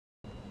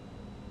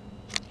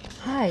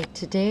Hi,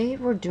 today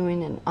we're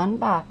doing an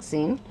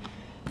unboxing.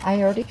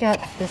 I already got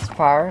this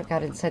far,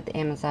 got inside the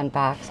Amazon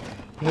box.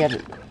 We have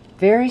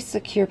very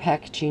secure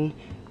packaging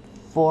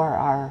for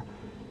our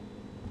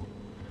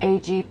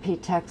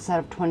AGP Tech set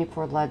of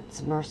 24 LED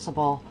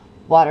submersible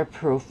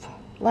waterproof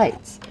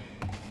lights.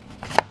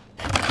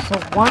 So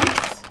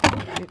once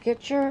you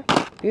get your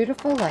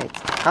beautiful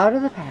lights out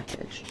of the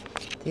package,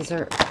 these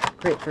are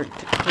great for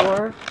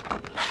decor.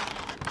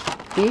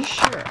 Be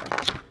sure,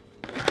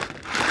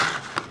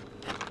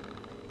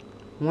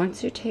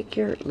 once you take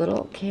your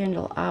little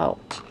candle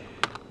out,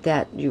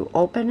 that you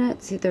open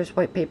it. See, there's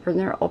white paper in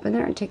there. Open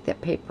there and take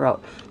that paper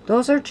out.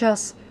 Those are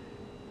just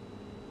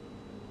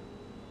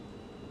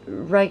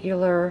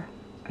regular,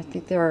 I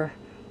think they're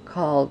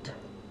called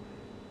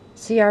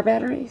CR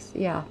batteries.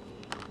 Yeah.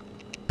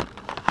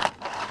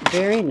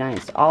 Very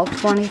nice. All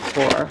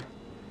 24.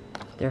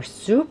 They're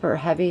super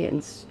heavy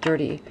and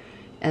sturdy.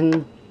 And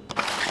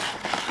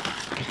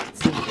you can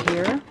see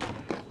here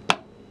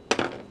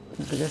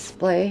the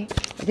display.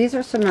 These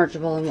are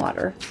submergible in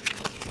water.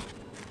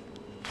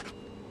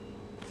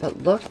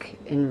 But look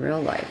in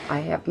real life. I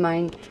have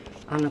mine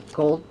on a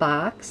gold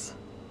box.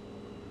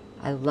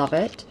 I love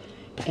it.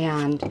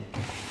 And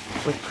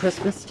with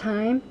Christmas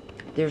time,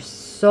 there's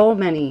so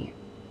many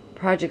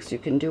projects you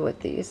can do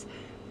with these.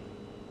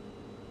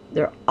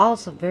 They're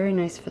also very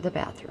nice for the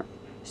bathroom.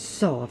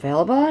 So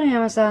available on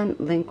Amazon.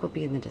 Link will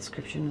be in the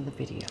description of the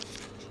video.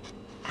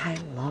 I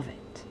love it.